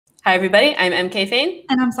Hi, everybody. I'm M.K. Fain.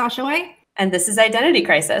 And I'm Sasha White. And this is Identity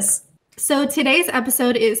Crisis. So today's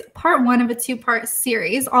episode is part one of a two-part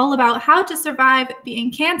series all about how to survive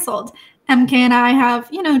being canceled. MK and I have,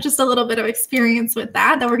 just a little bit of experience with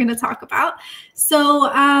that we're going to talk about. So,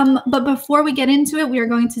 but before we get into it, we are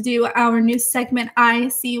going to do our new segment,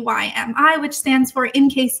 ICYMI, which stands for In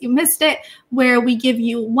Case You Missed It, where we give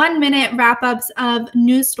you 1 minute wrap-ups of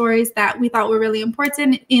news stories that we thought were really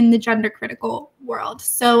important in the gender-critical world.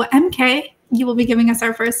 So, MK, you will be giving us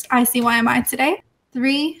our first ICYMI today.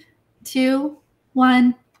 3, 2,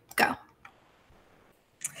 1, go.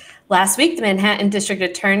 Last week, the Manhattan District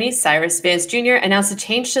Attorney, Cyrus Vance Jr., announced a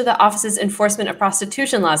change to the office's enforcement of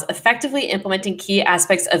prostitution laws, effectively implementing key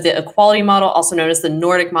aspects of the equality model, also known as the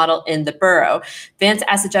Nordic model, in the borough. Vance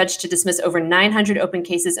asked the judge to dismiss over 900 open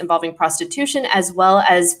cases involving prostitution, as well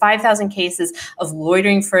as 5,000 cases of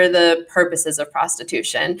loitering for the purposes of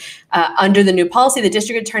prostitution. Under the new policy, the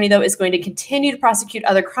district attorney, though, is going to continue to prosecute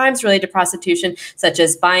other crimes related to prostitution, such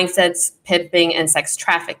as buying, sex, pimping, and sex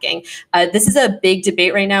trafficking. This is a big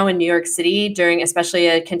debate right now in New York City during especially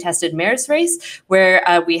a contested mayor's race,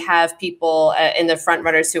 where we have people in the front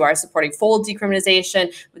runners who are supporting full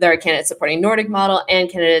decriminalization. There are candidates supporting Nordic model and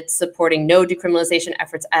candidates supporting no decriminalization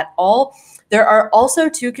efforts at all. There are also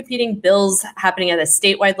two competing bills happening at a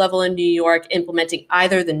statewide level in New York, implementing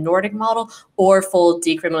either the Nordic model or full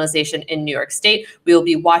decriminalization in New York State. We will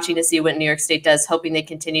be watching to see what New York State does, hoping they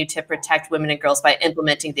continue to protect women and girls by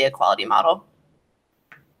implementing the equality model.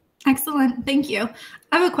 Excellent. Thank you.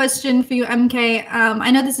 I have a question for you, MK.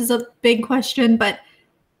 I know this is a big question, but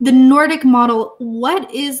the Nordic model,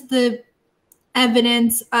 what is the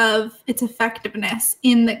evidence of its effectiveness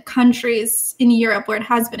in the countries in Europe where it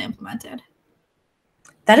has been implemented?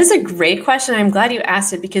 That is a great question. I'm glad you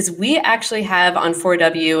asked it, because we actually have on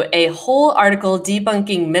 4W a whole article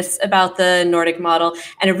debunking myths about the Nordic model,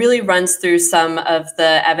 and it really runs through some of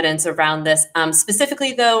the evidence around this.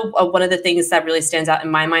 Specifically, though, one of the things that really stands out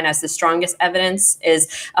in my mind as the strongest evidence is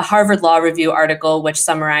a Harvard Law Review article, which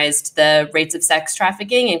summarized the rates of sex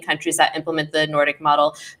trafficking in countries that implement the Nordic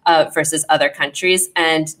model versus other countries.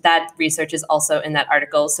 And that research is also in that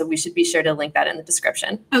article, so we should be sure to link that in the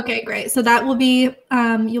description. Okay, great. So that will be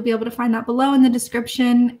you'll be able to find that below in the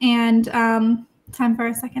description. And time for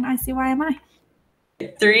a second ICYMI.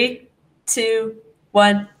 3, 2,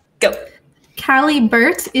 1, go. Callie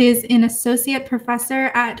Burt is an associate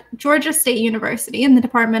professor at Georgia State University in the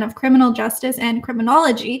Department of Criminal Justice and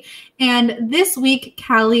Criminology. And this week,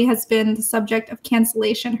 Callie has been the subject of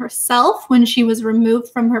cancellation herself when she was removed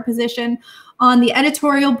from her position on the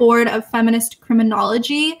editorial board of Feminist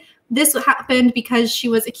Criminology. This happened because she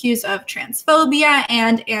was accused of transphobia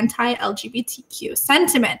and anti-LGBTQ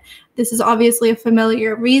sentiment. This is obviously a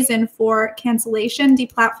familiar reason for cancellation,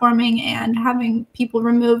 deplatforming, and having people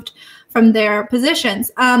removed from their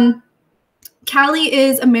positions. Callie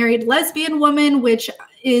is a married lesbian woman, which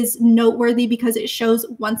is noteworthy because it shows,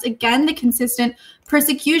 once again, the consistent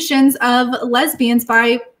persecutions of lesbians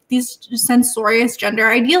by these censorious gender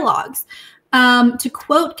ideologues. To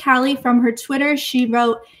quote Callie from her Twitter, she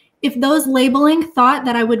wrote, "If those labeling thought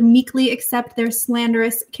that I would meekly accept their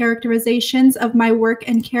slanderous characterizations of my work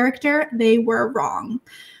and character, they were wrong."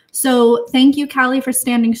 So thank you, Callie, for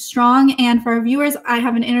standing strong. And for our viewers, I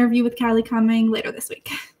have an interview with Callie coming later this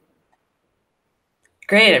week.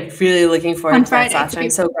 Great. I'm really looking forward to that, Sasha.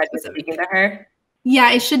 I'm so glad you're speaking to her.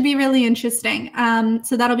 Yeah, it should be really interesting.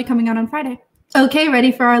 So that'll be coming out on Friday. Okay,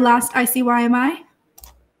 ready for our last ICYMI?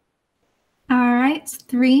 All right,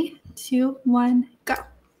 3, 2, 1, go.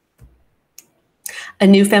 A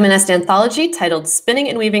new feminist anthology titled Spinning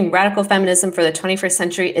and Weaving Radical Feminism for the 21st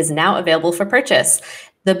Century is now available for purchase.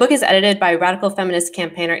 The book is edited by radical feminist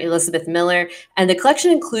campaigner Elizabeth Miller, and the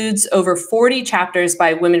collection includes over 40 chapters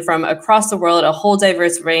by women from across the world, a whole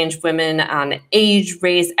diverse range of women on age,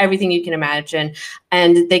 race, everything you can imagine.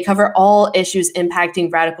 And they cover all issues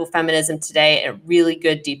impacting radical feminism today in really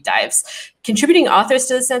good deep dives. Contributing authors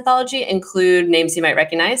to this anthology include names you might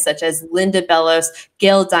recognize, such as Linda Bellows,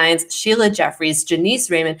 Gail Dines, Sheila Jeffries, Janice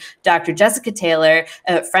Raymond, Dr. Jessica Taylor,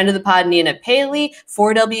 a friend of the pod, Nina Paley,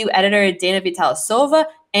 4W editor Dana Vitalasova,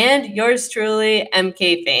 and yours truly,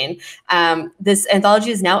 MK Fain. This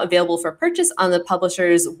anthology is now available for purchase on the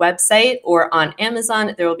publisher's website or on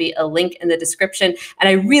Amazon. There will be a link in the description, and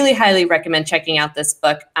I really highly recommend checking out this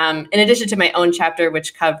book. In addition to my own chapter,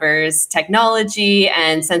 which covers technology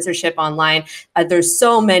and censorship online, there's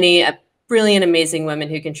so many brilliant, amazing women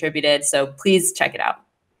who contributed, so please check it out.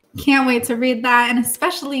 Can't wait to read that, and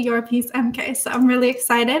especially your piece, MK. So I'm really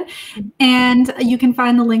excited. And you can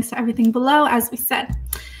find the links to everything below, as we said.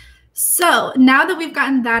 So now that we've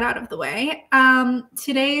gotten that out of the way,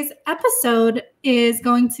 today's episode is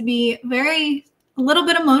going to be a little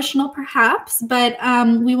bit emotional perhaps, but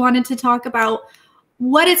we wanted to talk about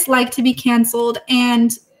what it's like to be canceled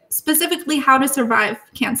and specifically how to survive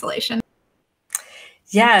cancellation.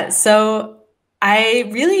 Yeah, so I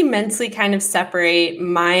really mentally kind of separate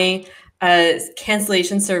my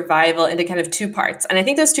cancellation survival into kind of two parts. And I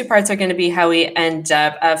think those two parts are going to be how we end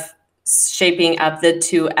up shaping up the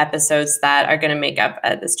two episodes that are going to make up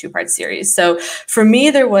this two-part series. So for me,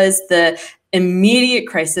 there was the immediate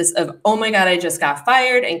crisis of, oh my God, I just got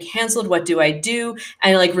fired and canceled. What do I do?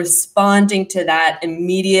 And like responding to that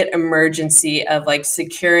immediate emergency of like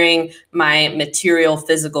securing my material,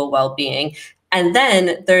 physical well-being. And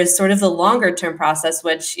then there's sort of the longer term process,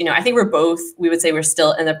 which, you know, I think we would say we're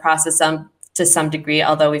still in the process to some degree,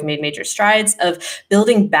 although we've made major strides of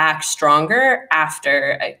building back stronger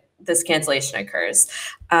after this cancellation occurs.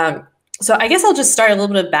 So I guess I'll just start a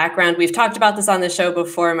little bit of background. We've talked about this on the show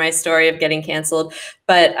before, my story of getting canceled,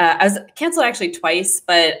 but I was canceled actually twice,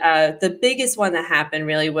 but the biggest one that happened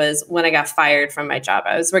really was when I got fired from my job.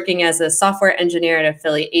 I was working as a software engineer at an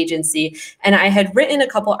affiliate agency, and I had written a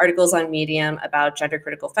couple articles on Medium about gender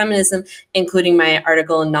critical feminism, including my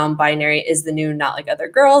article, Non-Binary is the New Not Like Other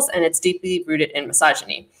Girls, and it's deeply rooted in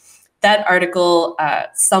misogyny. That article,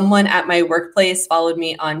 someone at my workplace followed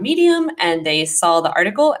me on Medium and they saw the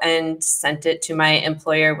article and sent it to my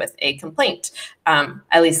employer with a complaint.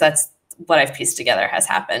 At least that's what I've pieced together has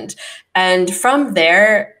happened. And from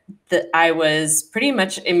there, I was pretty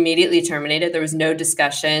much immediately terminated. There was no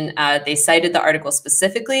discussion. They cited the article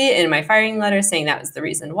specifically in my firing letter saying that was the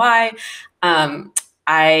reason why.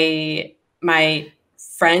 My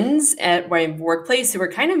friends at my workplace who were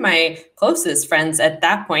kind of my closest friends at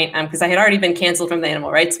that point, because I had already been canceled from the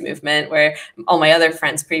animal rights movement where all my other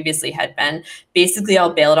friends previously had been, basically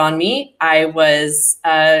all bailed on me. I was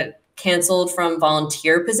canceled from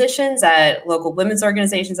volunteer positions at local women's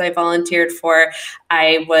organizations I volunteered for.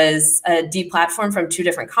 I was deplatformed from 2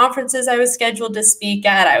 different conferences I was scheduled to speak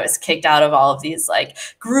at. I was kicked out of all of these like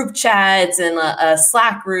group chats and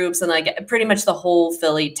Slack groups and like pretty much the whole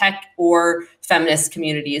Philly tech or feminist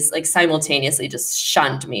communities like simultaneously just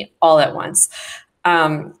shunned me all at once.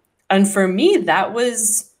 And for me, that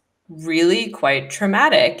was really quite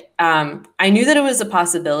traumatic. I knew that it was a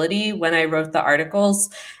possibility when I wrote the articles,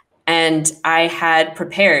 and I had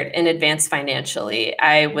prepared in advance financially.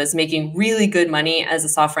 I was making really good money as a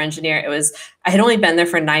software engineer. I had only been there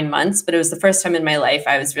for 9 months, but it was the first time in my life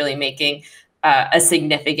I was really making a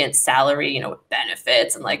significant salary, you know, with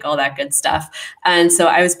benefits and like all that good stuff. And so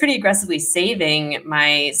I was pretty aggressively saving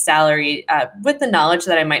my salary with the knowledge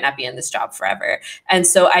that I might not be in this job forever. And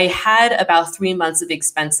so I had about 3 months of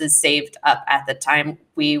expenses saved up at the time.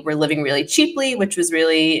 We were living really cheaply, which was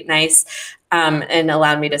really nice, and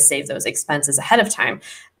allowed me to save those expenses ahead of time.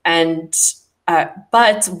 And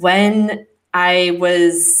but when I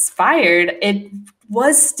was fired, it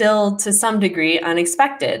was still to some degree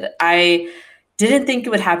unexpected. I didn't think it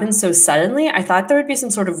would happen so suddenly. I thought there would be some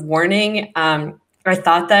sort of warning. I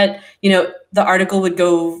thought that, you know, the article would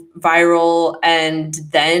go viral and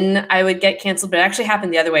then I would get canceled, but it actually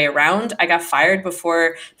happened the other way around. I got fired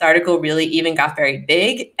before the article really even got very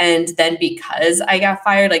big. And then because I got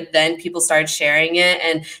fired, like then people started sharing it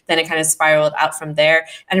and then it kind of spiraled out from there.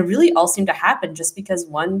 And it really all seemed to happen just because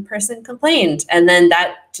one person complained. And then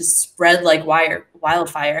that just spread like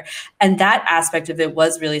wildfire. And that aspect of it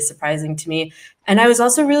was really surprising to me. And I was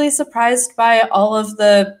also really surprised by all of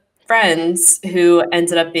the friends who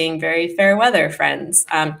ended up being very fair weather friends.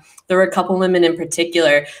 There were a couple women in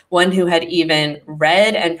particular, one who had even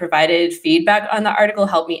read and provided feedback on the article,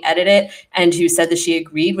 helped me edit it, and who said that she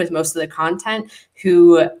agreed with most of the content,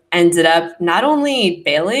 who ended up not only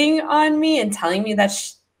bailing on me and telling me that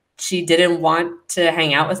she didn't want to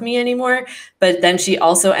hang out with me anymore, but then she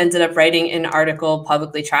also ended up writing an article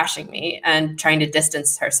publicly trashing me and trying to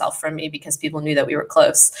distance herself from me because people knew that we were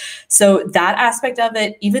close. So that aspect of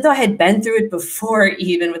it, even though I had been through it before,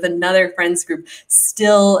 even with another friends group,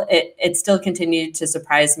 it still continued to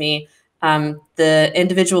surprise me. The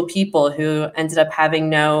individual people who ended up having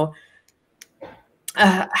no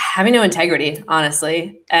integrity,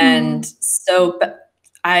 honestly. And so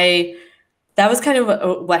that was kind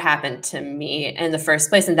of what happened to me in the first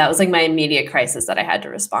place. And that was like my immediate crisis that I had to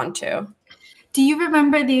respond to. Do you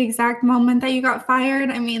remember the exact moment that you got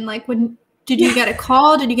fired? I mean, like did you get a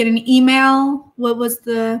call? Did you get an email? What was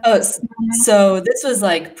the... So this was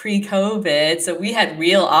like pre-COVID. So we had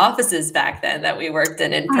real offices back then that we worked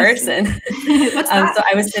in person. What's that? So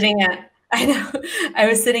I was sitting at I know. I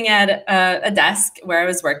was sitting at a desk where I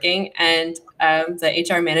was working, and the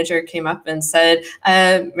HR manager came up and said,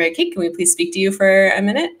 Mary Kate, can we please speak to you for a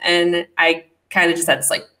minute? And I kind of just had this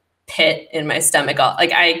like pit in my stomach.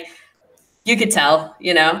 You could tell,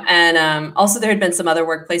 you know, and also there had been some other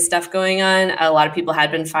workplace stuff going on. A lot of people had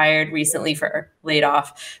been fired recently laid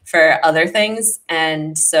off for other things.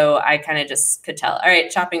 And so I kind of just could tell, all right,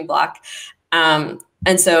 chopping block.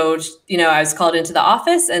 And so, you know, I was called into the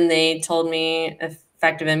office and they told me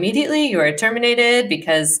effective immediately, you are terminated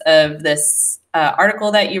because of this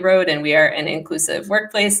article that you wrote, and we are an inclusive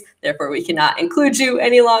workplace, therefore we cannot include you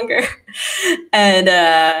any longer.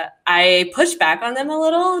 And I pushed back on them a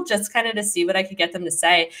little, just kind of to see what I could get them to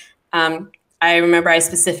say. I remember I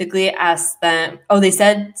specifically asked them, they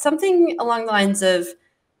said something along the lines of,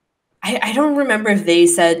 I don't remember if they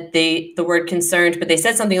said the word concerned, but they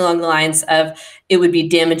said something along the lines of it would be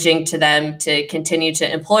damaging to them to continue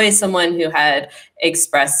to employ someone who had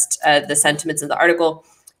expressed the sentiments of the article.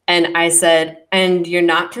 And I said, and you're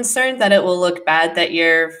not concerned that it will look bad that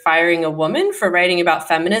you're firing a woman for writing about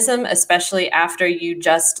feminism, especially after you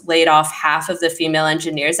just laid off half of the female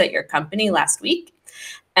engineers at your company last week?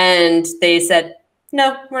 And they said,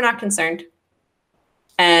 no, we're not concerned.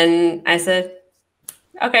 And I said,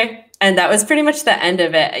 okay. And that was pretty much the end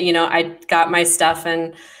of it. You know, I got my stuff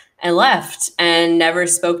and left and never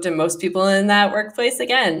spoke to most people in that workplace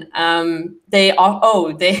again. They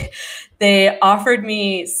offered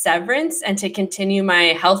me severance and to continue my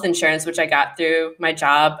health insurance, which I got through my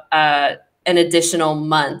job, an additional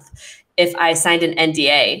month if I signed an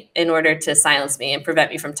NDA in order to silence me and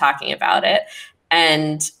prevent me from talking about it.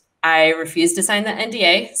 And I refused to sign the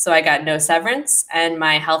NDA, so I got no severance, and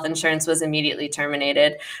my health insurance was immediately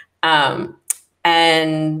terminated.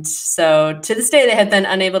 And so to this day, they have been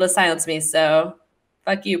unable to silence me. So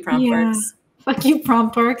fuck you, PromptWorks. Fuck you,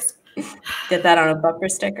 PromptWorks. Get that on a bumper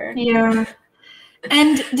sticker. Yeah.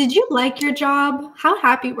 And did you like your job? How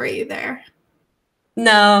happy were you there?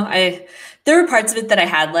 No, there were parts of it that I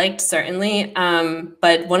had liked, certainly.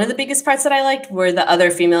 But one of the biggest parts that I liked were the other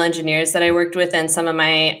female engineers that I worked with, and some of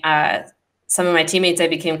my teammates I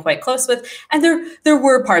became quite close with. And there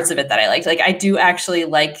were parts of it that I liked. Like, I do actually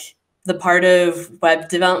like the part of web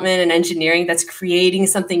development and engineering that's creating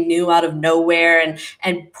something new out of nowhere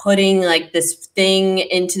and putting like this thing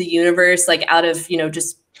into the universe, like out of, you know,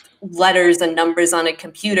 just letters and numbers on a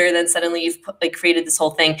computer. Then suddenly you've created this whole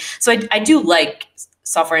thing. So I do like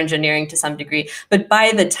software engineering to some degree, but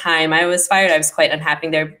by the time I was fired, I was quite unhappy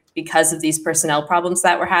there because of these personnel problems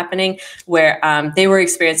that were happening, where they were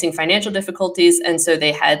experiencing financial difficulties. And so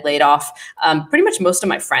they had laid off pretty much most of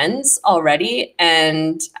my friends already.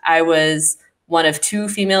 And I was one of 2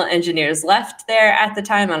 female engineers left there at the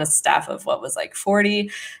time on a staff of what was like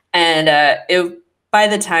 40. And by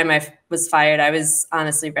the time I was fired, I was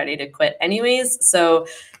honestly ready to quit anyways. So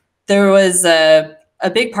there was a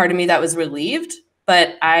big part of me that was relieved,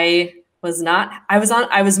 but I was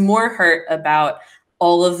more hurt about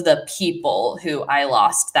all of the people who I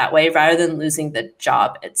lost that way rather than losing the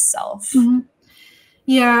job itself. Mm-hmm.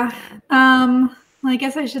 Yeah. Well, I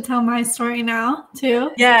guess I should tell my story now too.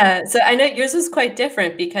 Yeah. So I know yours was quite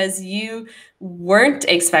different because you weren't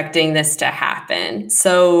expecting this to happen.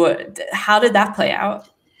 So how did that play out?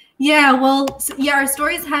 Yeah, well, yeah, our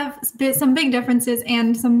stories have some big differences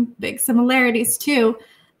and some big similarities too.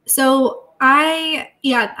 So I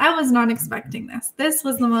was not expecting this. This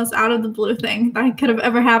was the most out of the blue thing that could have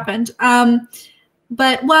ever happened.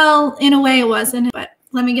 But well, in a way it wasn't, but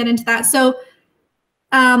let me get into that. So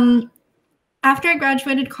after I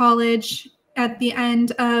graduated college at the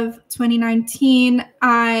end of 2019,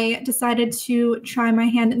 I decided to try my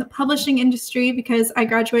hand in the publishing industry because I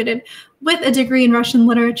graduated with a degree in Russian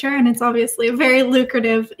literature, and it's obviously a very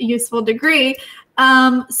lucrative, useful degree.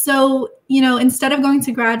 So, you know, instead of going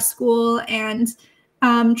to grad school and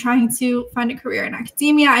trying to find a career in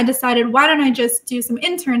academia, I decided, why don't I just do some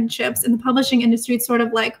internships in the publishing industry? It's sort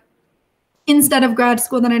of like, instead of grad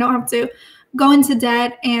school, then I don't have to go into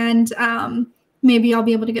debt, and maybe I'll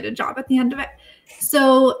be able to get a job at the end of it.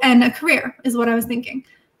 So, and a career is what I was thinking.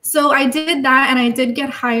 So I did that, and I did get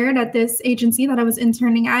hired at this agency that I was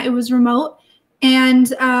interning at. It was remote, and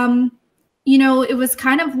you know, it was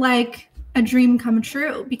kind of like a dream come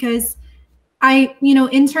true because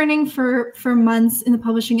interning for months in the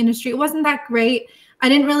publishing industry, it wasn't that great. I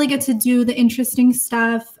didn't really get to do the interesting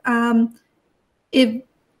stuff. It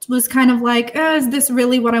was kind of like, is this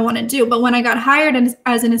really what I want to do? But when I got hired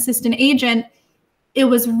as an assistant agent, it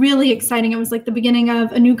was really exciting. It was like the beginning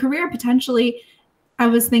of a new career, potentially. I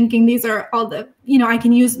was thinking these are all the, I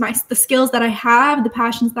can use the skills that I have, the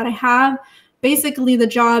passions that I have basically the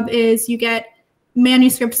job is you get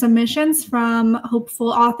manuscript submissions from hopeful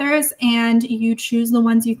authors, and you choose the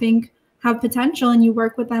ones you think have potential, and you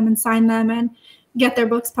work with them and sign them and get their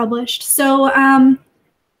books published. So,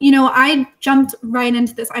 you know, I jumped right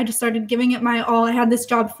into this. I just started giving it my all. I had this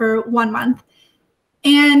job for 1 month,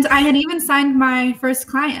 and I had even signed my first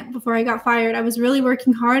client before I got fired. I was really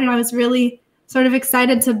working hard, and I was really sort of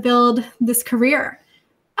excited to build this career.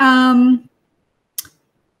 Now,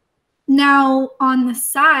 on the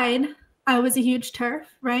side, I was a huge TERF,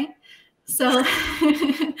 right? So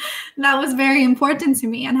that was very important to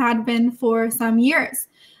me and had been for some years.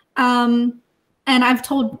 And I've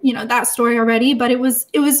told, you know, that story already, but it was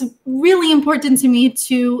really important to me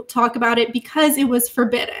to talk about it because it was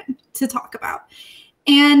forbidden to talk about.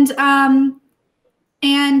 And I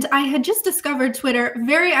had just discovered Twitter,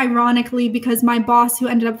 very ironically, because my boss, who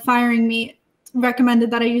ended up firing me, recommended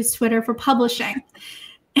that I use Twitter for publishing.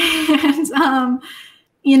 And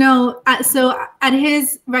you know, so at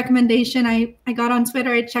his recommendation, I got on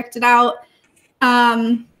Twitter, I checked it out.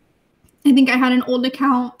 I think I had an old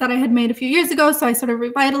account that I had made a few years ago, so I sort of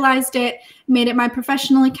revitalized it, made it my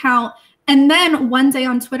professional account. And then one day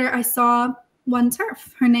on Twitter, I saw one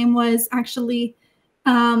TERF. Her name was actually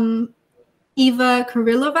Eva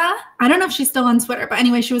Kirilova. I don't know if she's still on Twitter, but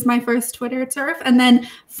anyway, she was my first Twitter TERF. And then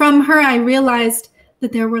from her, I realized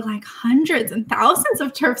that there were like hundreds and thousands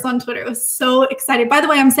of TERFs on Twitter. I was so excited. By the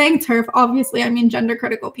way, I'm saying TERF, obviously, I mean gender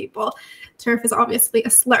critical people. TERF is obviously a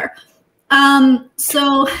slur.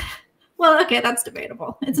 So, well, okay, that's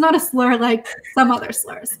debatable. It's not a slur like some other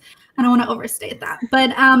slurs. I don't want to overstate that, but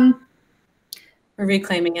we're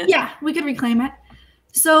reclaiming it. Yeah, we could reclaim it.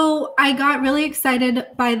 So I got really excited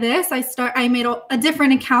by this. I made a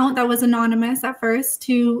different account that was anonymous at first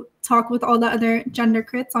to talk with all the other gender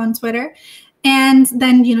crits on Twitter. And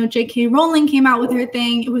then, you know, J.K. Rowling came out with her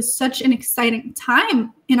thing. It was such an exciting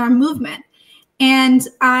time in our movement. And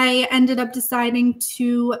I ended up deciding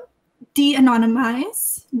to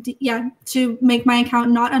de-anonymize, to make my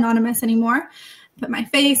account not anonymous anymore. Put my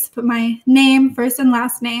face, put my name, first and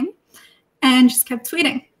last name, and just kept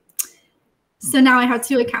tweeting. So now I have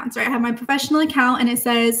two accounts, right? I have my professional account, and it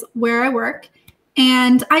says where I work.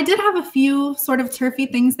 And I did have a few sort of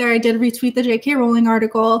TERFy things there. I did retweet the J.K. Rowling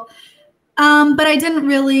article. But I didn't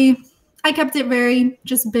really, I kept it very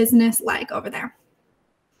just business-like over there.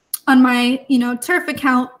 On my, you know, TERF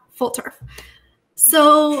account, full TERF.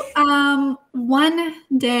 So one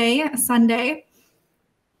day, a Sunday,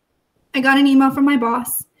 I got an email from my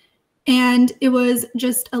boss, and it was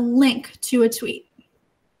just a link to a tweet.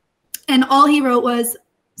 And all he wrote was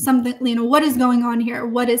something, you know, what is going on here?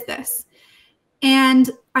 What is this? And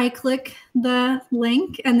I click the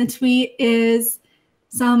link, and the tweet is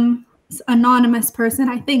some anonymous person.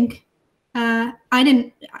 I think to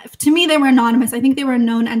me, they were anonymous. I think they were a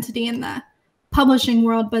known entity in the publishing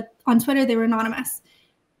world, but on Twitter, they were anonymous.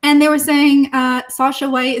 And they were saying, Sasha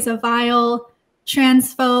White is a vile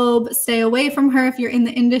transphobe. Stay away from her if you're in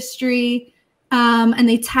the industry. And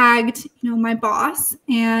they tagged, you know, my boss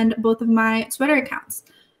and both of my Twitter accounts.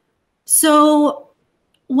 So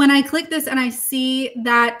when I click this and I see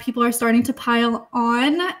that people are starting to pile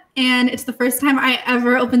on, and it's the first time I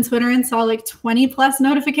ever opened Twitter and saw like 20 plus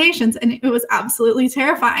notifications, and it was absolutely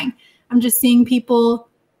terrifying. I'm just seeing people,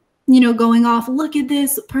 you know, going off, look at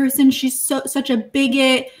this person, she's such a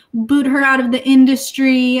bigot, boot her out of the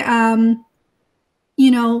industry. You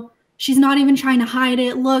know, she's not even trying to hide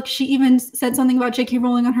it. Look, she even said something about J.K.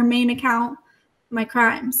 Rowling on her main account. My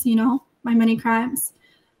crimes, you know, my many crimes.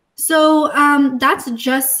 So that's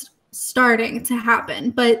just starting to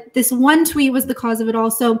happen. But this one tweet was the cause of it all.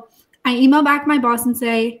 So I email back my boss and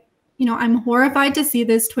say, you know, I'm horrified to see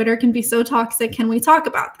this. Twitter can be so toxic. Can we talk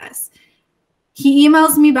about this? He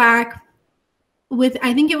emails me back with,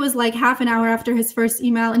 I think it was like half an hour after his first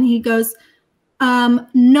email. And he goes,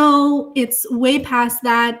 no, it's way past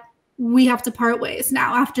that. We have to part ways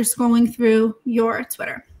now after scrolling through your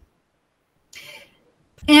Twitter.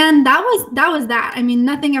 And that was that. I mean,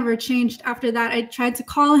 nothing ever changed after that. I tried to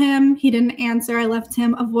call him. He didn't answer. I left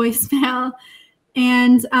him a voicemail.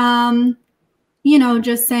 And, you know,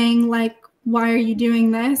 just saying like, why are you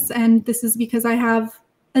doing this? And this is because I have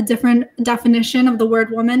a different definition of the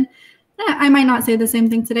word woman. I might not say the same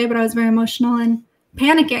thing today, but I was very emotional and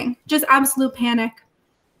panicking, just absolute panic.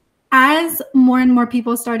 As more and more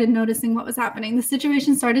people started noticing what was happening, the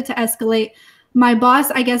situation started to escalate. My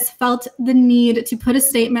boss, I guess, felt the need to put a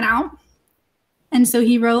statement out. And so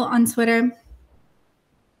he wrote on Twitter,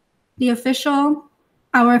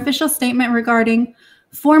 our official statement regarding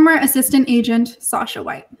former assistant agent Sasha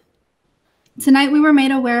White. Tonight, we were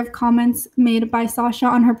made aware of comments made by Sasha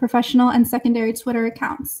on her professional and secondary Twitter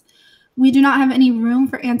accounts. We do not have any room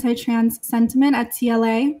for anti-trans sentiment at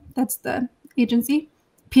TLA, that's the agency,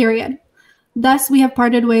 period. Thus, we have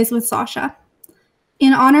parted ways with Sasha.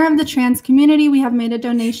 In honor of the trans community, we have made a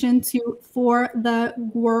donation to For the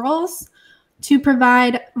Girls to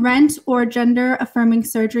provide rent or gender-affirming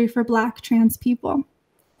surgery for Black trans people.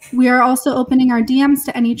 We are also opening our DMs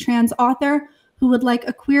to any trans author who would like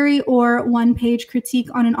a query or one-page critique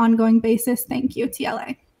on an ongoing basis. Thank you,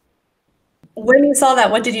 TLA. When you saw that,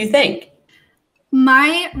 what did you think?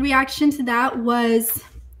 My reaction to that was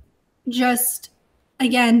just,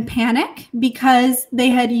 again, panic, because they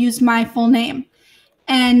had used my full name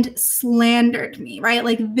and slandered me, right?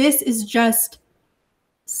 Like, this is just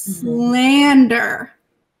slander.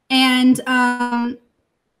 And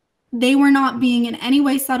they were not being in any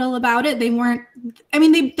way subtle about it. They weren't, I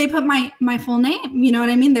mean, they put my full name, you know what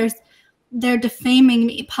I mean? They're defaming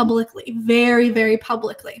me publicly, very, very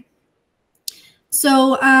publicly.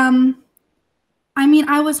 So, I mean,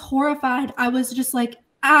 I was horrified. I was just like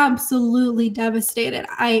absolutely devastated.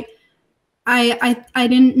 I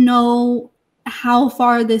didn't know how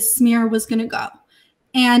far this smear was going to go.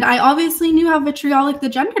 And I obviously knew how vitriolic the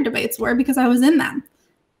gender debates were because I was in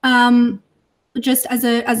them, just as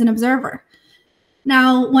an observer.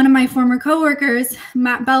 Now, one of my former coworkers,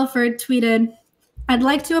 Matt Belford, tweeted, "I'd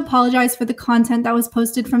like to apologize for the content that was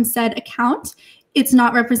posted from said account. It's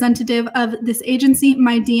not representative of this agency.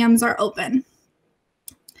 My DMs are open."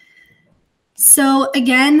 So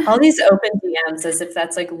again, all these open DMs as if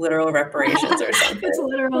that's like literal reparations or something. It's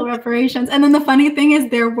literal reparations. And then the funny thing is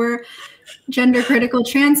there were gender critical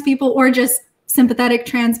trans people or just sympathetic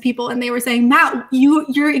trans people. And they were saying, "Matt,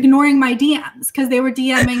 you're ignoring my DMs," because they were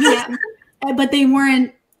DMing him, but they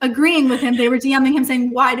weren't agreeing with him. They were DMing him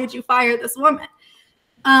saying, "Why did you fire this woman?"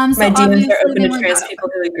 So my DMs are open to trans people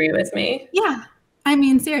who agree with me. Yeah. I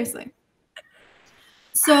mean, seriously.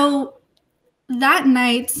 So that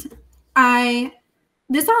night,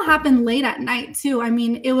 this all happened late at night too. I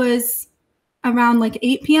mean, it was around like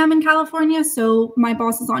 8 p.m. in California. So my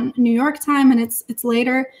boss is on New York time and it's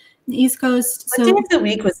later on the East Coast. What day of the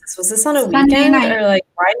week was this? Was this on a weekend or like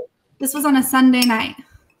Friday? This was on a Sunday night.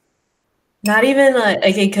 Not even like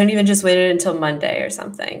it couldn't even just waited until Monday or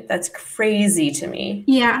something. That's crazy to me.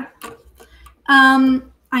 Yeah.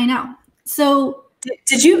 I know. So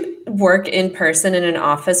did you work in person in an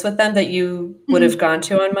office with them that you would have gone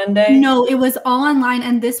to on Monday? No, it was all online.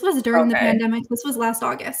 And this was during the pandemic. This was last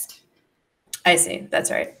August. I see.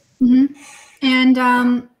 That's right. Mm-hmm.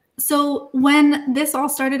 And so when this all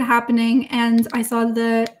started happening and I saw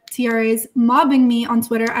the TRAs mobbing me on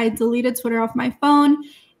Twitter, I deleted Twitter off my phone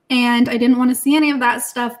and I didn't want to see any of that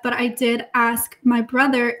stuff. But I did ask my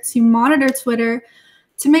brother to monitor Twitter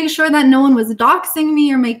to make sure that no one was doxing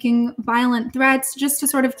me or making violent threats, just to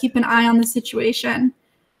sort of keep an eye on the situation.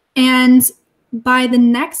 And by the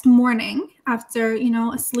next morning, after,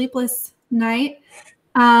 a sleepless night,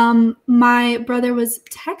 my brother was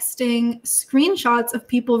texting screenshots of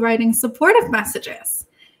people writing supportive messages.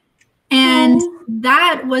 And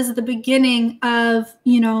that was the beginning of,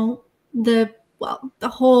 the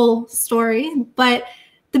whole story, but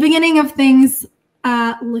the beginning of things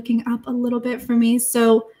looking up a little bit for me.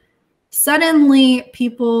 So suddenly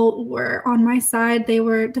people were on my side. They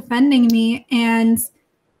were defending me. And,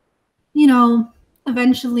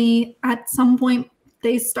 eventually at some point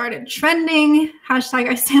they started trending. Hashtag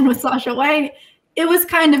I stand with Sasha White. It was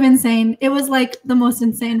kind of insane. It was like the most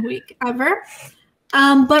insane week ever.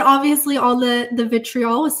 But obviously all the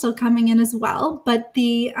vitriol was still coming in as well. But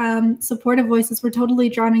the supportive voices were totally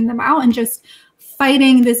drowning them out and just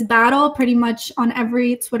fighting this battle pretty much on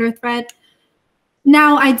every Twitter thread.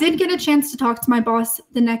 Now, I did get a chance to talk to my boss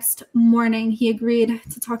the next morning. He agreed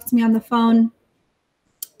to talk to me on the phone.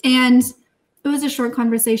 And it was a short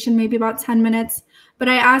conversation, maybe about 10 minutes. But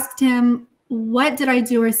I asked him, what did I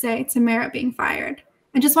do or say to merit being fired?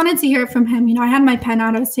 I just wanted to hear it from him. I had my pen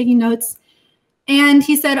out. I was taking notes. And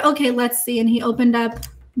he said, okay, let's see. And he opened up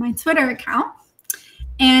my Twitter account.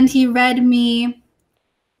 And he read me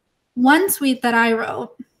one tweet that I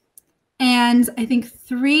wrote. And I think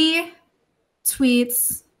 3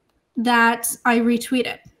 tweets that I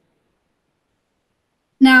retweeted.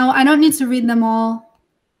 Now, I don't need to read them all,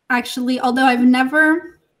 actually, although I've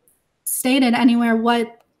never stated anywhere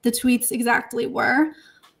what the tweets exactly were,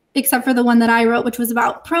 except for the one that I wrote, which was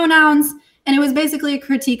about pronouns. And it was basically a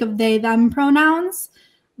critique of they, them pronouns.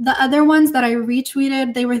 The other ones that I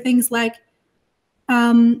retweeted, they were things like,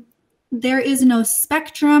 there is no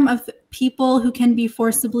spectrum of people who can be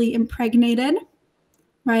forcibly impregnated.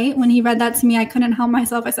 right? When he read that to me, I couldn't help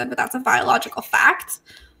myself. I said, but that's a biological fact.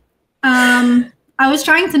 I was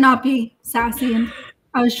trying to not be sassy, and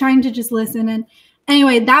I was trying to just listen. And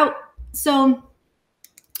anyway, so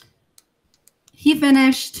he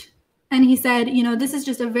finished and he said, you know, this is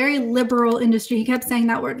just a very liberal industry. He kept saying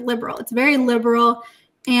that word, liberal. It's very liberal,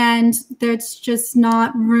 and there's just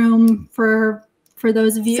not room for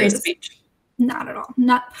those views. Free speech. Not at all.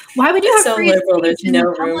 Not. Why would you have so free liberal? speech? There's no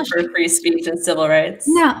room for free speech and civil rights.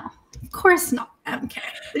 No, of course not. MK.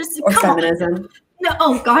 Or feminism. On. No,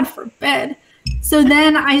 oh, God forbid. So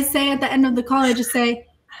then I say at the end of the call, I just say,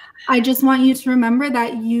 I just want you to remember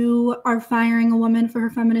that you are firing a woman for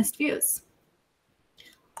her feminist views.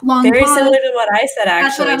 Very similar to what I said,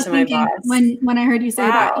 actually, to my boss. When I heard you say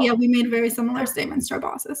that. Yeah, we made very similar statements to our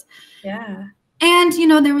bosses. Yeah. And, you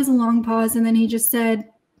know, there was a long pause, and then he just said,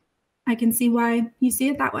 I can see why you see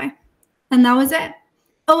it that way. And that was it.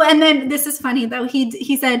 Oh, and then this is funny, though.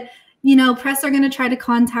 He said, you know, press are going to try to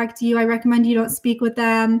contact you. I recommend you don't speak with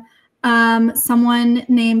them. Someone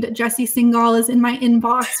named Jesse Singal is in my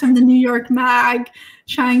inbox from the New York Mag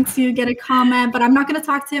trying to get a comment, but I'm not going to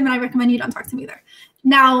talk to him, and I recommend you don't talk to him either.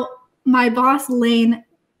 Now, my boss, Lane,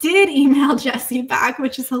 did email Jesse back,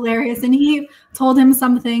 which is hilarious. And he told him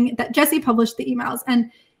something that Jesse published the emails.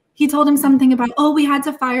 And he told him something about, oh, we had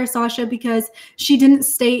to fire Sasha because she didn't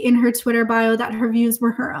state in her Twitter bio that her views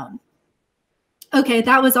were her own. Okay,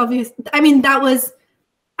 that was obvious. I mean,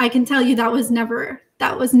 I can tell you that was never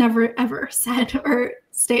ever said or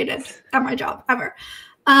stated at my job, ever.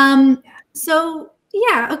 So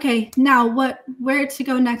yeah, okay. Now where to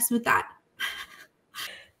go next with that?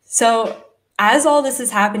 So as all this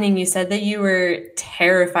is happening, you said that you were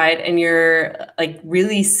terrified and you're like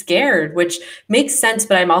really scared, which makes sense.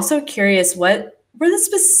 But I'm also curious, what were the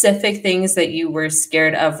specific things that you were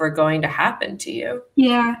scared of were going to happen to you?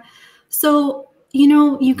 Yeah. So, you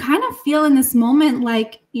know, you kind of feel in this moment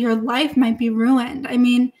like your life might be ruined. I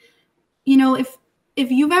mean, you know, if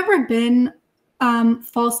you've ever been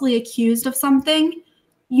falsely accused of something,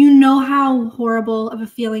 you know how horrible of a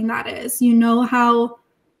feeling that is. You know how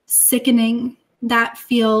sickening that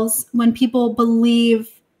feels when people believe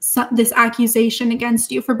this accusation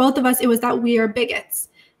against you. For both of us, it was that we are bigots.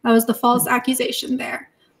 That was the false accusation there.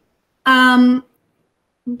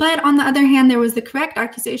 But on the other hand, there was the correct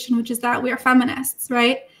accusation, which is that we are feminists,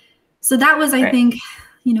 right? So that was, I think,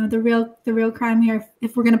 you know, the real crime here.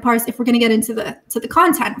 If we're going to get into the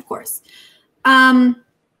content, of course. But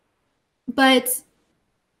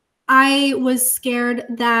I was scared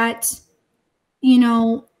that, you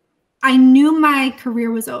know, I knew my career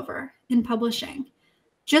was over in publishing.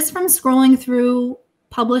 Just from scrolling through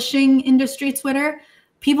publishing industry Twitter,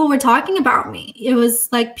 people were talking about me. It was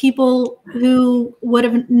like people who would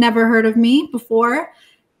have never heard of me before,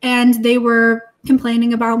 and they were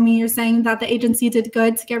complaining about me or saying that the agency did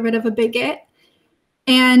good to get rid of a bigot.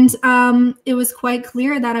 And it was quite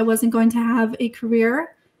clear that I wasn't going to have a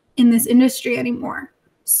career in this industry anymore.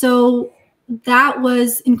 So that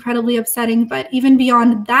was incredibly upsetting. But even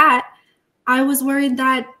beyond that, I was worried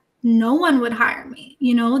that no one would hire me,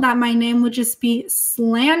 you know, that my name would just be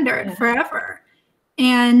slandered forever.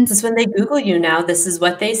 And because when they Google you now, this is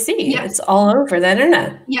what they see. Yes. It's all over the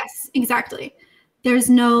internet. Yes, exactly. There's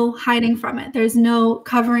no hiding from it. There's no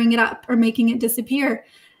covering it up or making it disappear.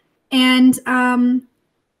 And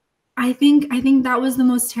I think that was the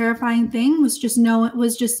most terrifying thing, was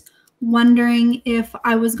just wondering if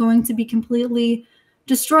I was going to be completely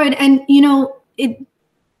destroyed. And, you know,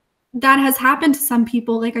 that has happened to some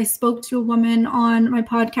people. Like, I spoke to a woman on my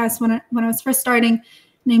podcast when I was first starting,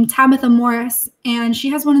 named Tabitha Morris, and she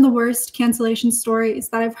has one of the worst cancellation stories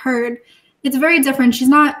that I've heard. It's very different. She's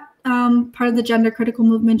not part of the gender critical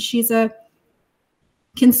movement. She's a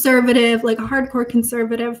conservative, like a hardcore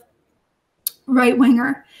conservative right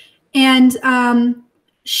winger. And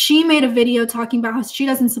she made a video talking about how she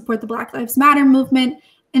doesn't support the Black Lives Matter movement.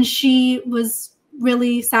 And she was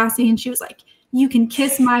really sassy, and she was like, "You can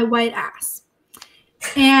kiss my white ass."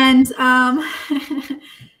 And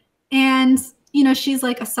and you know, she's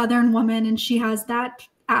like a Southern woman, and she has that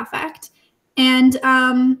affect. And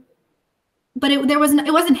but it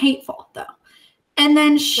wasn't hateful though. And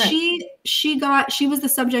then she was the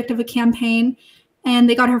subject of a campaign, and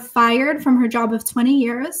they got her fired from her job of 20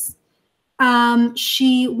 years.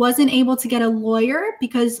 She wasn't able to get a lawyer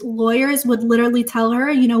because lawyers would literally tell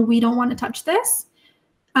her, you know, we don't want to touch this.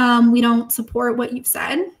 We don't support what you've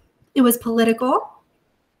said. It was political.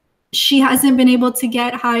 She hasn't been able to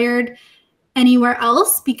get hired anywhere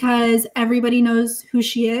else because everybody knows who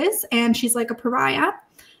she is, and she's like a pariah.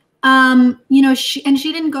 You know, she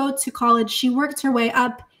didn't go to college. She worked her way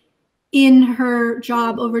up in her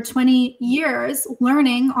job over 20 years,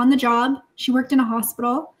 learning on the job. She worked in a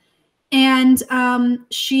hospital, and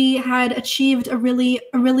she had achieved a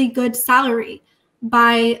really good salary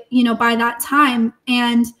by that time.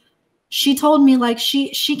 And she told me, like,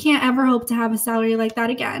 she can't ever hope to have a salary like that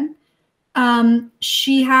again.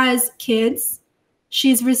 She has kids.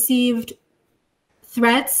 She's received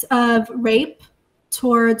threats of rape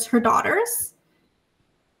towards her daughters.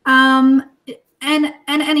 And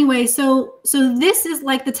anyway, so this is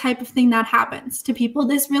like the type of thing that happens to people.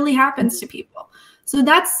 This really happens to people. So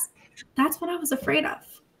that's what I was afraid of.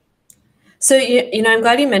 So, I'm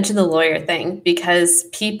glad you mentioned the lawyer thing, because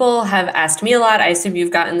people have asked me a lot. I assume you've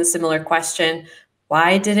gotten the similar question.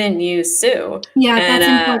 Why didn't you sue? Yeah,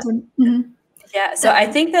 that's important. Mm-hmm. Yeah. So I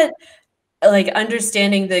think that, like,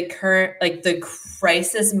 understanding the current, like, the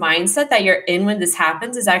crisis mindset that you're in when this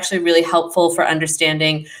happens is actually really helpful for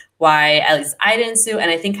understanding why at least I didn't sue. And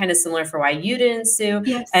I think kind of similar for why you didn't sue.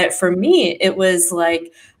 Yes. For me, it was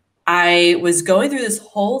like, I was going through this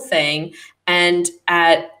whole thing, and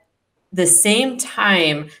at the same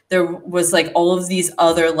time, there was like all of these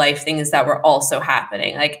other life things that were also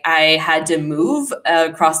happening. Like, I had to move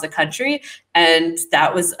across the country, and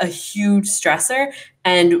that was a huge stressor.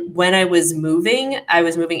 And when I was moving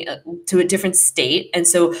to a different state. And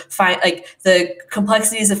so like the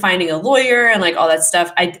complexities of finding a lawyer and like all that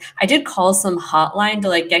stuff, I did call some hotline to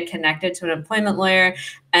like get connected to an employment lawyer,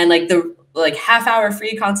 and like the half-hour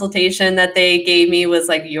free consultation that they gave me was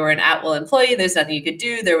like, you're an at-will employee. There's nothing you could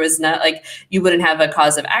do. There was not, like, you wouldn't have a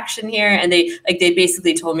cause of action here. And they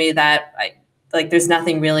basically told me that there's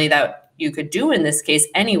nothing really that you could do in this case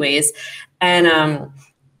anyways. And,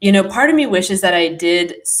 part of me wishes that I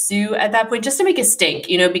did sue at that point just to make a stink,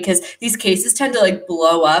 because these cases tend to like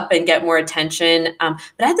blow up and get more attention. But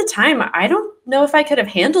at the time, I don't know if I could have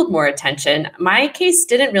handled more attention. My case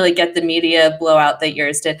didn't really get the media blowout that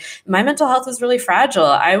yours did. My mental health was really fragile.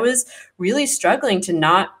 I was really struggling to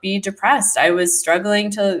not be depressed. I was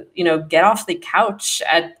struggling to, get off the couch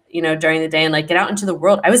during the day and like get out into the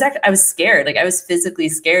world. I was scared. Like, I was physically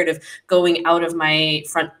scared of going out of my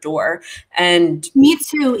front door. And me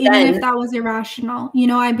too, even if that was irrational.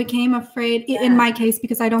 I became afraid in my case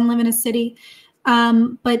because I don't live in a city,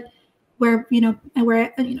 but where none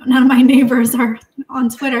of my neighbors are on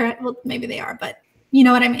Twitter. Well, maybe they are, but you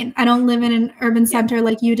know what I mean? I don't live in an urban center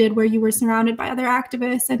like you did, where you were surrounded by other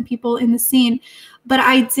activists and people in the scene. But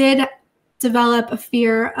I did develop a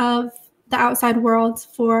fear of the outside world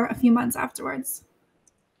for a few months afterwards.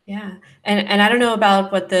 Yeah. And I don't know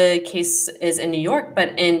about what the case is in New York,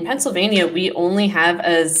 but in Pennsylvania, we only have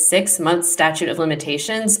a 6-month statute of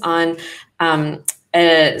limitations on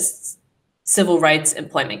a civil rights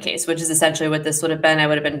employment case, which is essentially what this would have been. I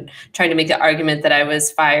would have been trying to make the argument that I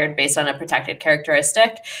was fired based on a protected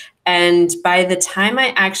characteristic. And by the time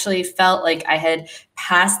I actually felt like I had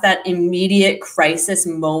passed that immediate crisis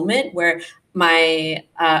moment where my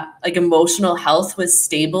emotional health was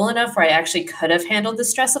stable enough where I actually could have handled the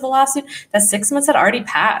stress of a lawsuit, that 6 months had already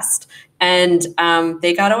passed. And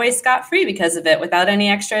they got away scot-free because of it, without any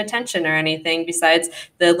extra attention or anything besides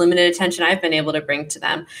the limited attention I've been able to bring to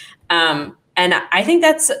them. And I think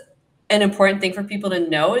that's an important thing for people to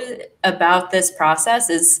know about this process,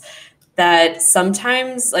 is that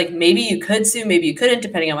sometimes, like, maybe you could sue, maybe you couldn't,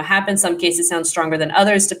 depending on what happens. Some cases sound stronger than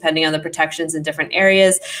others, depending on the protections in different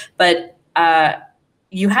areas. But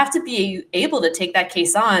you have to be able to take that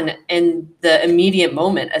case on in the immediate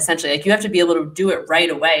moment, essentially. Like, you have to be able to do it right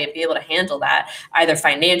away and be able to handle that, either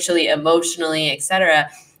financially, emotionally, etc.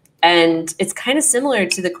 And it's kind of similar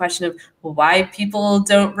to the question of why people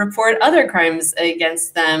don't report other crimes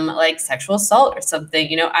against them, like sexual assault or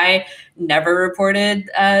something. I never reported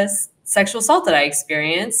sexual assault that I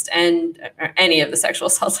experienced, or any of the sexual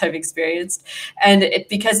assaults I've experienced. And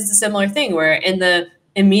because it's a similar thing where in the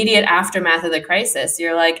immediate aftermath of the crisis,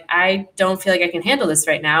 you're like, I don't feel like I can handle this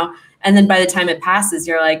right now. And then by the time it passes,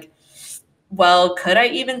 you're like, well, could I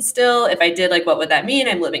even still? If I did, like, what would that mean?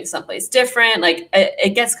 I'm living someplace different. Like,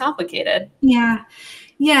 it gets complicated. Yeah.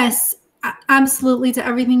 Yes, absolutely, to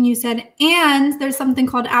everything you said. And there's something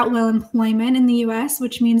called at-will employment in the US,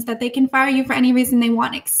 which means that they can fire you for any reason they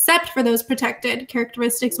want, except for those protected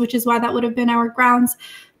characteristics, which is why that would have been our grounds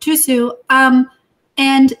to sue.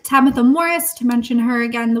 And Tabitha Morris, to mention her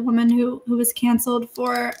again, the woman who was canceled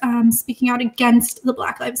for speaking out against the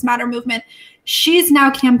Black Lives Matter movement, she's now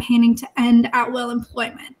campaigning to end at-will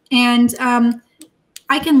employment. And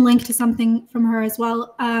I can link to something from her as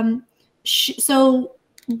well. So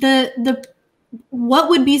what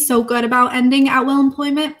would be so good about ending at-will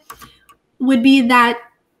employment would be that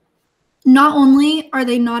not only are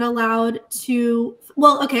they not allowed to,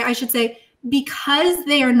 well, okay, I should say, because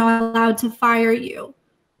they are not allowed to fire you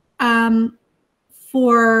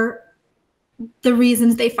for the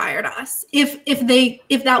reasons they fired us.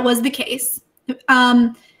 If that was the case,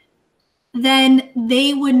 then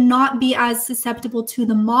they would not be as susceptible to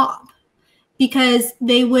the mob, because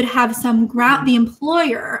they would have some ground, the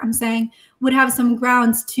employer, I'm saying, would have some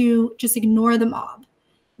grounds to just ignore the mob,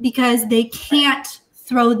 because they can't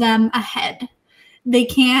throw them ahead. They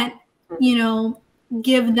can't, you know,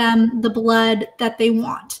 give them the blood that they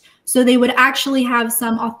want. So they would actually have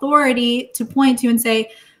some authority to point to and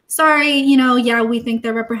say, sorry, you know, yeah, we think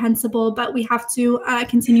they're reprehensible, but we have to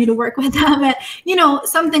continue to work with them, you know,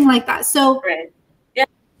 something like that. So, right.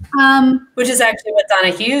 Which is actually what Donna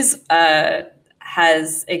Hughes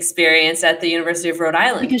has experienced at the University of Rhode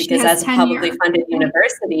Island, because as a publicly funded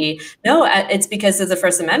university, no, it's because of the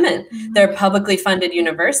First Amendment. They're a publicly funded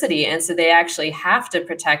university, and so they actually have to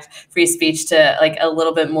protect free speech to like a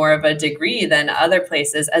little bit more of a degree than other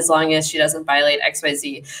places, as long as she doesn't violate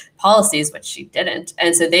XYZ policies, which she didn't.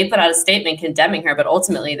 And so they put out a statement condemning her, but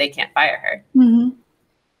ultimately they can't fire her.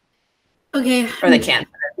 Okay. Or they can't,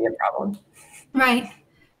 but that'd be a problem. Right.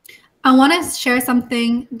 I want to share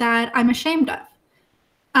something that I'm ashamed of.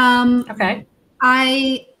 Okay.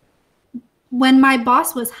 When my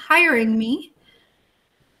boss was hiring me,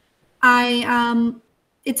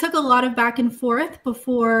 it took a lot of back and forth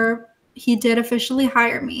before he did officially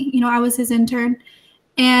hire me. You know, I was his intern,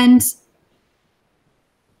 and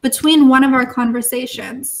between one of our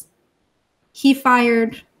conversations, he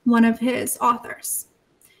fired one of his authors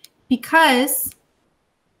because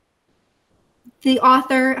the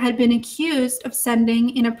author had been accused of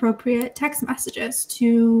sending inappropriate text messages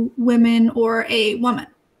to women or a woman.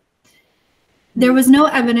 There was no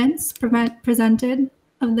evidence presented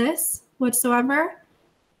of this whatsoever,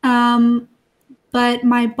 but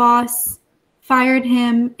my boss fired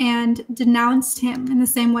him and denounced him in the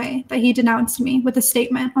same way that he denounced me, with a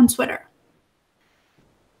statement on Twitter.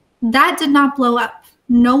 That did not blow up.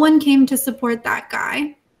 No one came to support that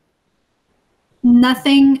guy.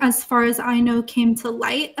 Nothing, as far as I know, came to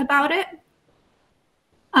light about it.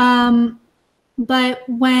 But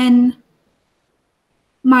when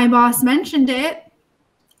my boss mentioned it,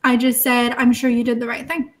 I just said, I'm sure you did the right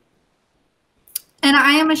thing. And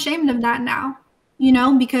I am ashamed of that now, you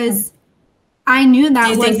know, because I knew that.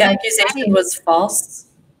 Do you think the accusation was false?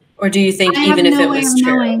 Or do you think even if it was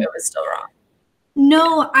true, it was still wrong?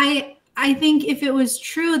 No, I think if it was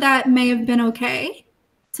true, that may have been okay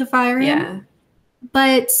to fire him. Yeah.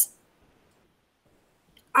 But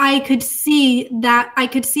I could see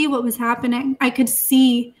what was happening. I could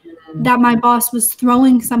see that my boss was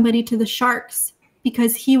throwing somebody to the sharks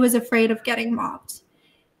because he was afraid of getting mobbed.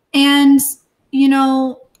 And, you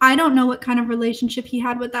know, I don't know what kind of relationship he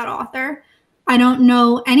had with that author. I don't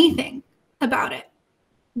know anything about it.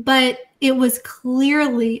 But it was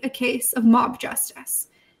clearly a case of mob justice.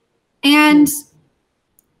 And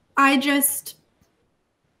I just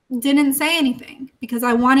didn't say anything because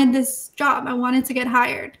I wanted this job. I wanted to get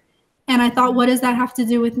hired. And I thought, what does that have to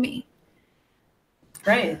do with me?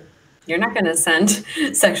 Right. You're not going to send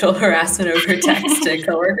sexual harassment over text to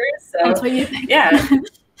coworkers. So that's what you think. Yeah.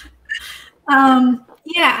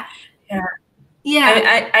 Yeah.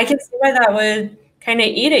 I can see why that would kind of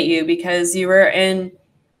eat at you, because you were in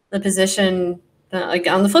the position like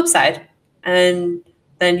on the flip side, and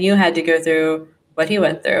then you had to go through what he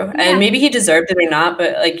went through. Yeah. And maybe he deserved it or not,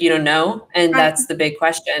 but like, you don't know. And that's the big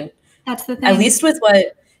question. That's the thing.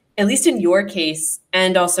 At least in your case,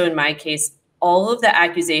 and also in my case, all of the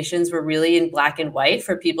accusations were really in black and white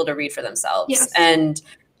for people to read for themselves. Yes. And,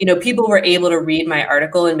 you know, people were able to read my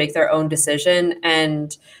article and make their own decision.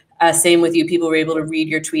 And same with you, people were able to read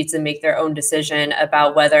your tweets and make their own decision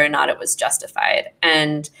about whether or not it was justified.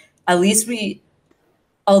 And at least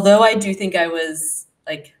although I do think I was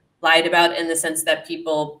like lied about in the sense that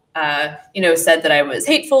people, said that I was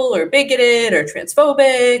hateful or bigoted or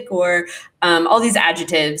transphobic or all these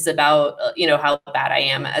adjectives about, how bad I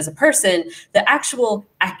am as a person. The actual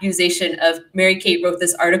accusation of Mary Kate wrote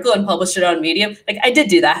this article and published it on Medium, like I did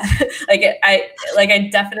do that. I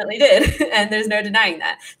definitely did. And there's no denying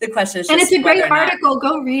that. The question is just, and it's a great article.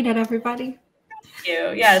 Go read it, everybody. Thank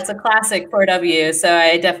you. Yeah, it's a classic 4W. So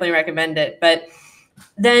I definitely recommend it. But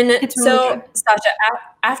then, it's really good. Sasha,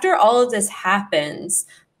 after all of this happens,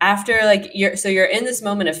 after you're in this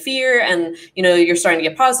moment of fear and, you're starting to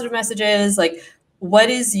get positive messages, like what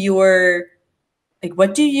is your like,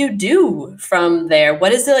 what do you do from there?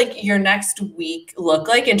 What does like your next week look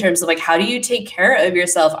like in terms of like, how do you take care of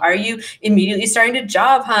yourself? Are you immediately starting to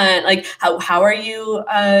job hunt? Like, how are you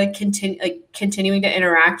continuing to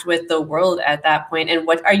interact with the world at that point? And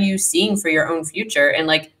what are you seeing for your own future in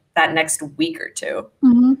like that next week or two?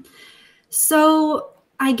 Mm-hmm. So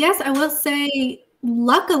I guess I will say,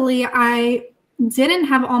 luckily, I didn't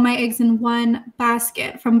have all my eggs in one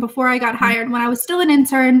basket from before I got hired. When I was still an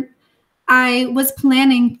intern, I was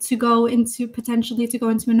planning to potentially go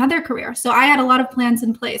into another career. So I had a lot of plans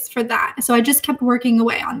in place for that. So I just kept working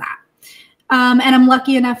away on that. And I'm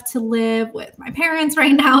lucky enough to live with my parents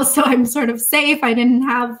right now. So I'm sort of safe. I didn't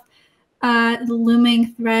have the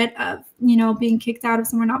looming threat of, being kicked out of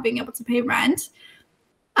somewhere, not being able to pay rent.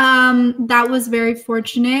 That was very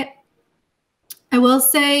fortunate. I will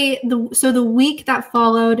say the week that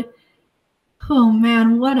followed, oh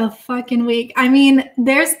man, what a fucking week. I mean,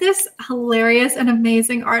 there's this hilarious and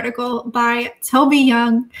amazing article by Toby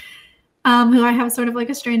Young, who I have sort of like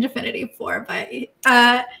a strange affinity for, but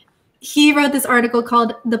he wrote this article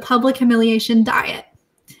called The Public Humiliation Diet.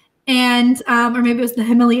 And, or maybe it was The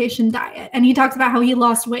Humiliation Diet. And he talks about how he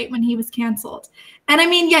lost weight when he was canceled. And I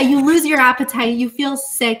mean, yeah, you lose your appetite, you feel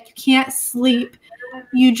sick, you can't sleep.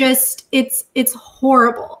 You just, it's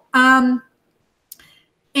horrible.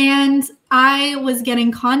 And I was getting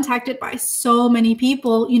contacted by so many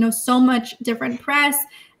people, so much different press.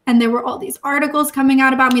 And there were all these articles coming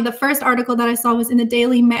out about me. The first article that I saw was in the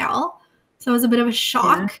Daily Mail. So it was a bit of a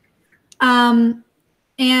shock. Yeah.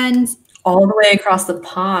 And all the way across the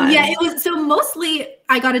pond. Yeah, it was. So mostly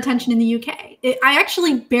I got attention in the UK. I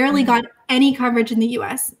actually barely got any coverage in the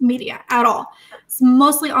US media at all. It's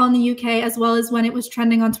mostly all in the UK, as well as when it was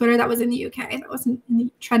trending on Twitter, that was in the UK. That wasn't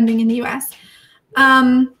trending in the US.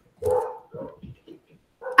 As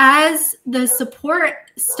the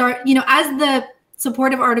as the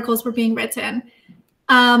supportive articles were being written,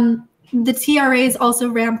 the TRAs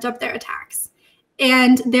also ramped up their attacks.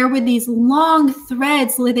 And there were these long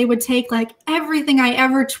threads where they would take like everything I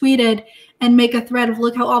ever tweeted and make a thread of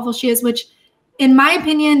look how awful she is, which in my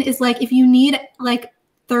opinion is like, if you need like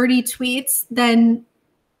 30 tweets, then,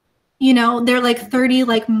 they're like 30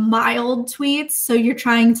 like mild tweets. So you're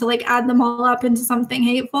trying to like add them all up into something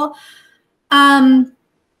hateful.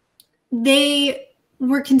 They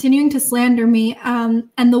were continuing to slander me.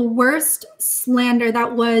 And the worst slander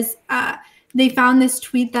that was, they found this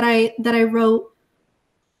tweet that I wrote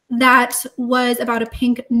that was about a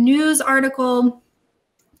Pink News article.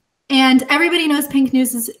 And everybody knows Pink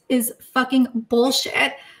News is fucking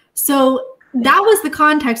bullshit. So that was the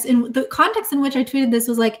context. In the context in which I tweeted this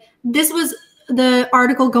was like, this was the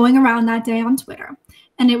article going around that day on Twitter.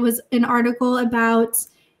 And it was an article about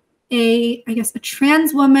I guess a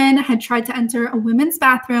trans woman had tried to enter a women's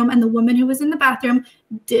bathroom, and the woman who was in the bathroom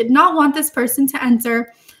did not want this person to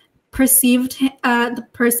enter, perceived the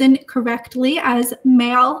person correctly as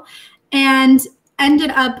male, and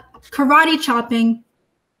ended up karate chopping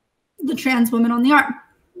the trans woman on the arm.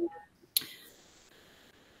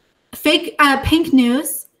 Fake Pink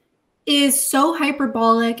News is so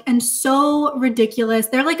hyperbolic and so ridiculous.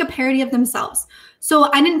 They're like a parody of themselves.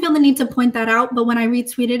 So I didn't feel the need to point that out, but when I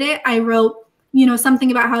retweeted it, I wrote,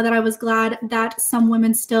 something about how that I was glad that some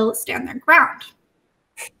women still stand their ground.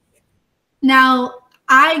 Now,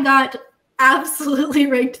 I got absolutely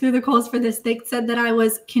raked through the coals for this. They said that I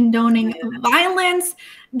was condoning violence,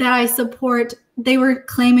 that they were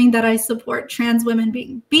claiming that I support trans women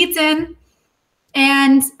being beaten.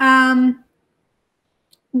 And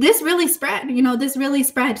this really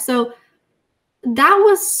spread. So that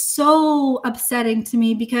was so upsetting to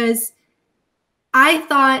me, because I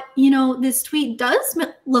thought, this tweet does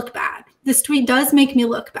look bad. This tweet does make me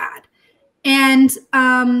look bad. And,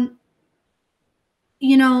 I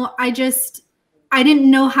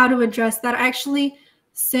didn't know how to address that. I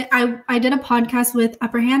did a podcast with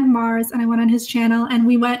Upper Hand Mars, and I went on his channel, and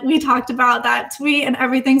we talked about that tweet and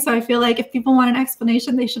everything. So I feel like if people want an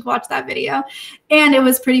explanation, they should watch that video. And it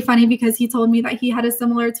was pretty funny, because he told me that he had a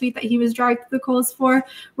similar tweet that he was dragged through the coals for,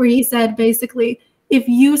 where he said, basically, if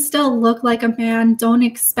you still look like a man, don't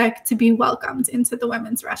expect to be welcomed into the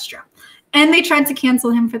women's restroom. And they tried to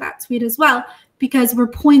cancel him for that tweet as well, because we're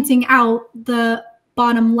pointing out the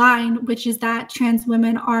bottom line, which is that trans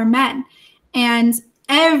women are men. And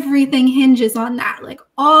everything hinges on that. Like,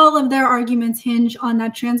 all of their arguments hinge on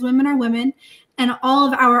that trans women are women, and all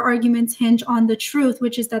of our arguments hinge on the truth,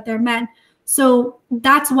 which is that they're men. So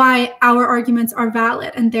that's why our arguments are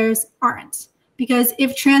valid and theirs aren't. Because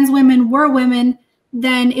if trans women were women,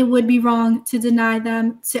 then it would be wrong to deny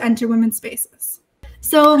them to enter women's spaces.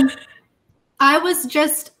 So I was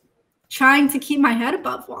just trying to keep my head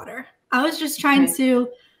above water. I was just trying to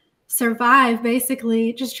survive,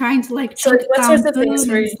 basically, just trying to like choke down food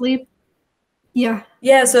and sleep. Yeah.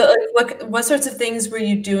 Yeah. So like, what sorts of things were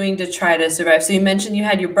you doing to try to survive? So you mentioned you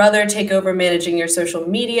had your brother take over managing your social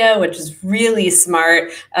media, which is really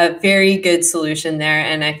smart, a very good solution there.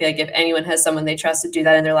 And I feel like if anyone has someone they trust to do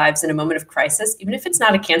that in their lives in a moment of crisis, even if it's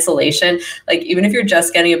not a cancellation, like even if you're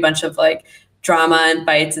just getting a bunch of like drama and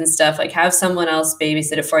fights and stuff, like have someone else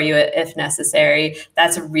babysit it for you if necessary.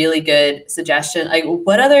 That's a really good suggestion. Like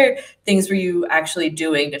what other things were you actually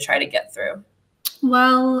doing to try to get through?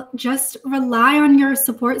 Well, just rely on your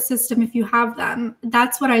support system if you have them.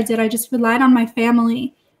 That's what I did. I just relied on my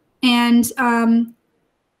family. And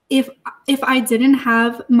if I didn't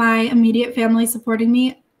have my immediate family supporting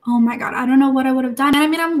me, oh my God, I don't know what I would have done. And I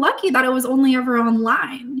mean, I'm lucky that it was only ever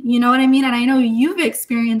online. You know what I mean? And I know you've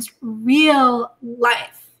experienced real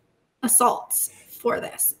life assaults for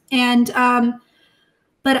this. And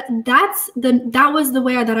but that was the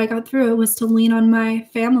way that I got through it, was to lean on my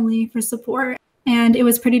family for support. And it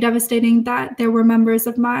was pretty devastating that there were members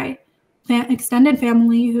of my extended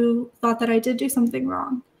family who thought that I did do something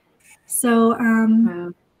wrong. So,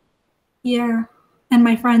 wow. Yeah. And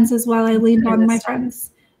my friends as well. I leaned on my friends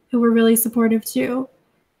who were really supportive too.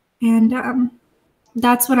 And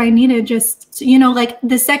that's what I needed. Just, you know, like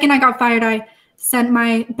the second I got fired, I sent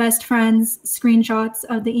my best friends screenshots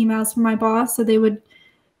of the emails from my boss so they would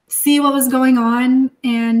see what was going on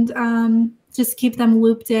and just keep them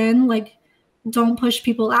looped in. Like, don't push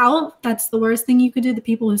people out. That's the worst thing you could do. The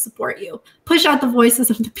people who support you. Push out the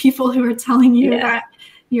voices of the people who are telling you that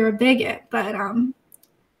you're a bigot. But how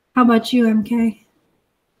about you, MK?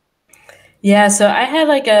 Yeah, so I had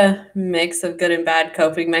like a mix of good and bad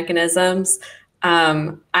coping mechanisms.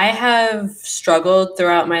 I have struggled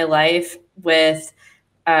throughout my life with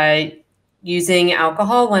using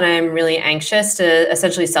alcohol when I'm really anxious to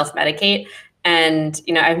essentially self-medicate. And,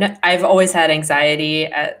 you know, I've always had anxiety,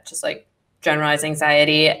 just like generalized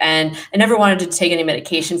anxiety, and I never wanted to take any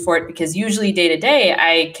medication for it because usually day to day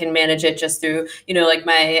I can manage it just through, you know, like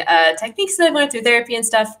my techniques that I went through therapy and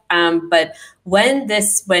stuff. But when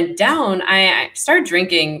this went down, I started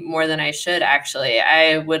drinking more than I should. Actually,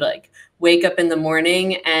 I would like wake up in the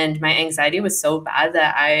morning and my anxiety was so bad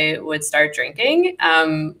that I would start drinking,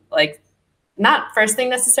 like not first thing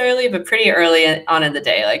necessarily, but pretty early on in the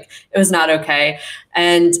day. Like it was not okay.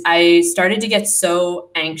 And I started to get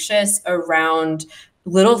so anxious around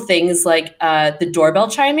little things like the doorbell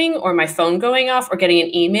chiming or my phone going off or getting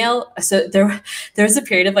an email. So there was a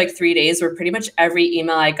period of like 3 days where pretty much every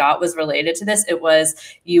email I got was related to this. It was,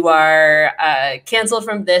 you are canceled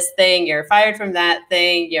from this thing, you're fired from that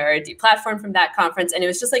thing, you're deplatformed from that conference. And it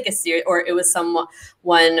was just like a series, or it was someone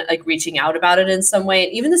like reaching out about it in some way.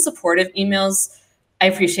 And even the supportive emails, I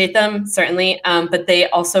appreciate them, certainly, but they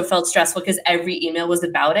also felt stressful because every email was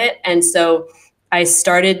about it. And so I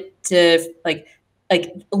started to like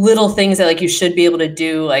little things that like you should be able to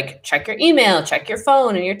do, like check your email, check your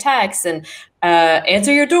phone and your texts, and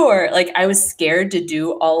answer your door. Like I was scared to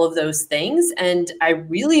do all of those things, and I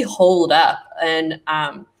really holed up. And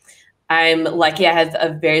I'm lucky I have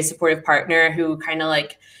a very supportive partner who kind of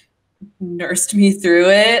like nursed me through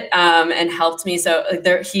it and helped me. So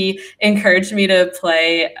he encouraged me to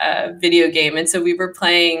play a video game. And so we were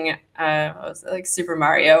playing, what was it, like Super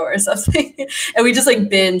Mario or something. And we just like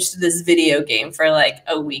binged this video game for like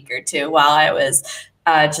a week or two while I was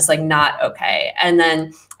just like not okay. And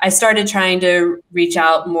then I started trying to reach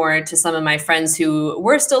out more to some of my friends who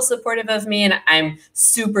were still supportive of me. And I'm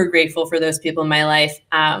super grateful for those people in my life.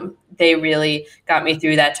 They really got me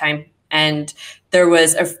through that time. And there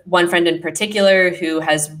was one friend in particular who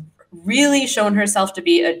has really shown herself to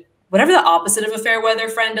be whatever the opposite of a fair weather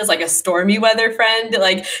friend is, like a stormy weather friend.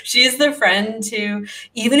 Like she's the friend who,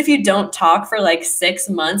 even if you don't talk for like 6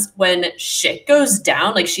 months, when shit goes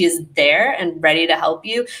down, like she is there and ready to help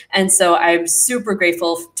you. And so I'm super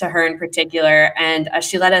grateful to her in particular. And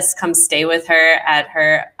she let us come stay with her at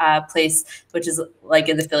her place, which is like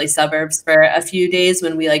in the Philly suburbs, for a few days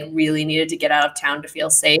when we like really needed to get out of town to feel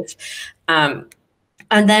safe.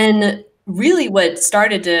 And then really what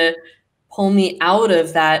started to pull me out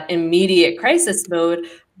of that immediate crisis mode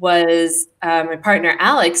was my partner,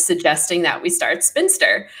 Alex, suggesting that we start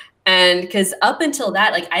Spinster. And because up until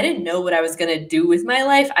that, like, I didn't know what I was going to do with my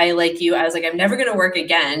life. I was like, I'm never going to work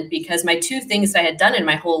again, because my two things that I had done in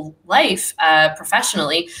my whole life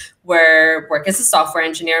professionally work as a software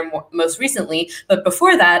engineer most recently. But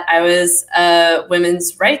before that, I was a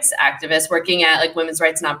women's rights activist working at like women's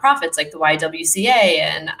rights nonprofits like the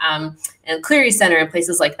YWCA and Cleary Center and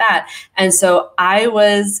places like that. And so I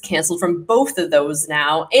was canceled from both of those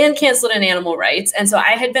now and canceled in animal rights. And so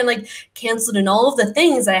I had been like canceled in all of the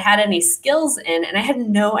things I had any skills in, and I had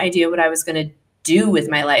no idea what I was going to do with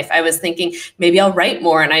my life. I was thinking maybe I'll write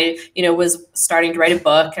more. And I, was starting to write a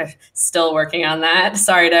book. I'm still working on that.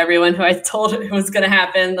 Sorry to everyone who I told it was going to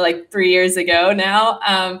happen like 3 years ago now.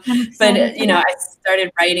 But, I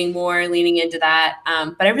started writing more, leaning into that.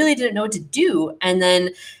 But I really didn't know what to do. And then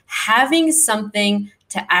having something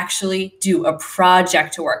to actually do, a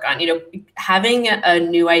project to work on, having a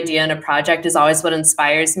new idea and a project is always what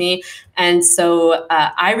inspires me. And so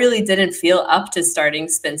I really didn't feel up to starting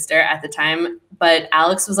Spinster at the time, but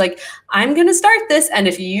Alex was like, I'm going to start this. And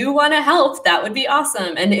if you want to help, that would be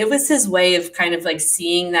awesome. And it was his way of kind of like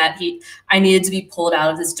seeing that I needed to be pulled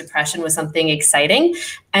out of this depression with something exciting.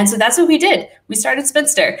 And so that's what we did. We started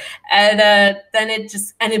Spinster. And then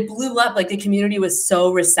it blew up. Like the community was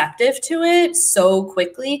so receptive to it so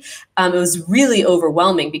quickly. It was really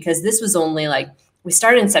overwhelming because this was only like, we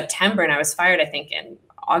started in September and I was fired, I think, in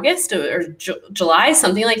August or July,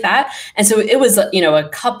 something like that. And so it was, a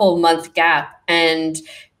couple month gap. And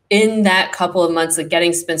in that couple of months of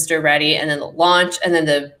getting Spinster ready and then the launch and then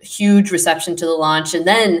the huge reception to the launch. And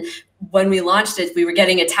then when we launched it, we were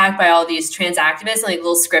getting attacked by all these trans activists and like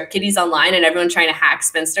little script kiddies online and everyone trying to hack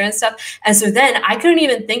Spinster and stuff. And so then I couldn't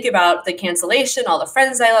even think about the cancellation, all the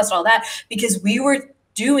friends I lost, all that, because we were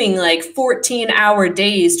doing like 14-hour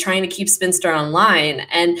days trying to keep Spinster online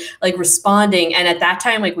and like responding. And at that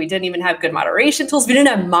time, like we didn't even have good moderation tools. We didn't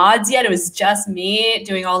have mods yet. It was just me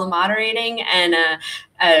doing all the moderating. And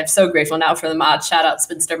I'm so grateful now for the mods. Shout out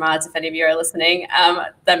Spinster mods, if any of you are listening,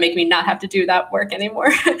 that make me not have to do that work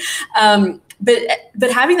anymore.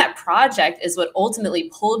 But having that project is what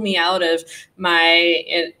ultimately pulled me out of my,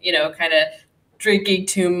 kind of drinking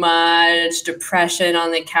too much, depression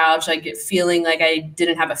on the couch, like feeling like I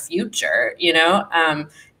didn't have a future,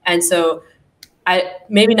 and so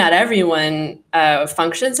maybe not everyone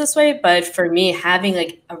functions this way, but for me, having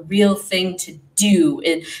like a real thing to do,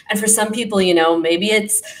 and for some people, maybe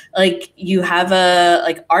it's like you have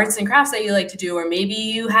like arts and crafts that you like to do, or maybe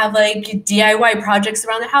you have like DIY projects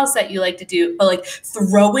around the house that you like to do, but like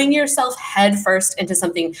throwing yourself headfirst into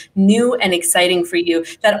something new and exciting for you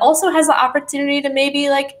that also has the opportunity to maybe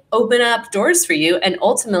like open up doors for you. And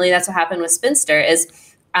ultimately, that's what happened with Spinster. Is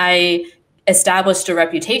I established a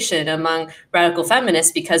reputation among radical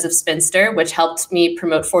feminists because of Spinster, which helped me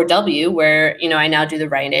promote 4W, where, I now do the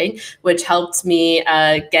writing, which helped me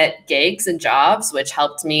get gigs and jobs, which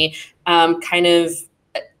helped me kind of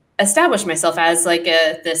establish myself as like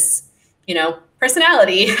this,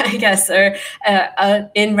 personality, I guess, or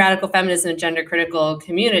in radical feminism and gender critical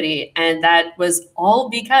community. And that was all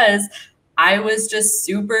because I was just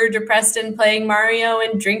super depressed and playing Mario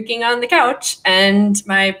and drinking on the couch. And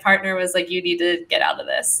my partner was like, you need to get out of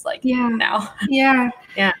this, like now. Yeah.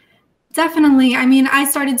 Yeah. Definitely. I mean, I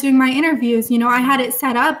started doing my interviews, I had it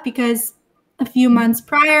set up because a few months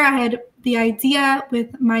prior, I had the idea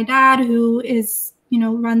with my dad, who is,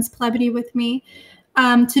 runs Plebity with me,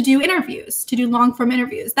 to do interviews, to do long form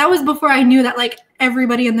interviews. That was before I knew that like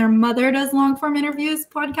everybody and their mother does long form interviews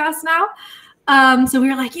podcasts now. So we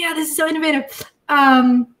were like, yeah, this is so innovative.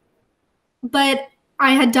 But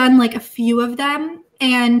I had done like a few of them.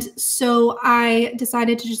 And so I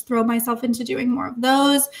decided to just throw myself into doing more of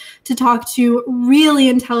those, to talk to really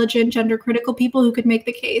intelligent gender critical people who could make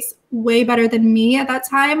the case way better than me at that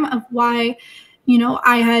time of why,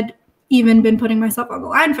 I had even been putting myself on the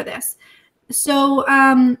line for this. So,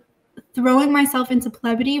 throwing myself into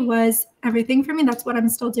Plebity was everything for me. That's what I'm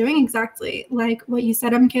still doing, exactly like what you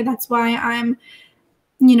said, M.K. That's why I'm,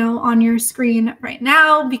 on your screen right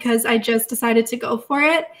now, because I just decided to go for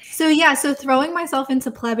it. So yeah, so throwing myself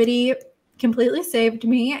into Plebity completely saved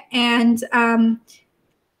me. And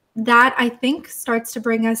that, I think, starts to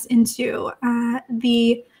bring us into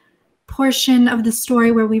the portion of the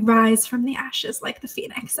story where we rise from the ashes like the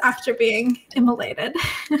phoenix after being immolated.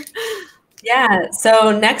 Yeah.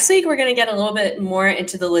 So next week, we're going to get a little bit more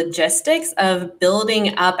into the logistics of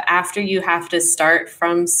building up after you have to start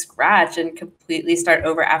from scratch and completely start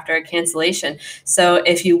over after a cancellation. So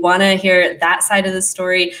if you want to hear that side of the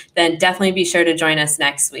story, then definitely be sure to join us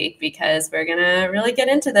next week, because we're going to really get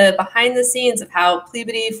into the behind the scenes of how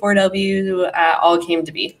Plebity, 4W all came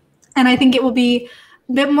to be. And I think it will be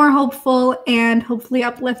a bit more hopeful and hopefully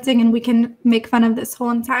uplifting, and we can make fun of this whole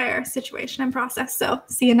entire situation and process. So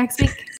see you next week.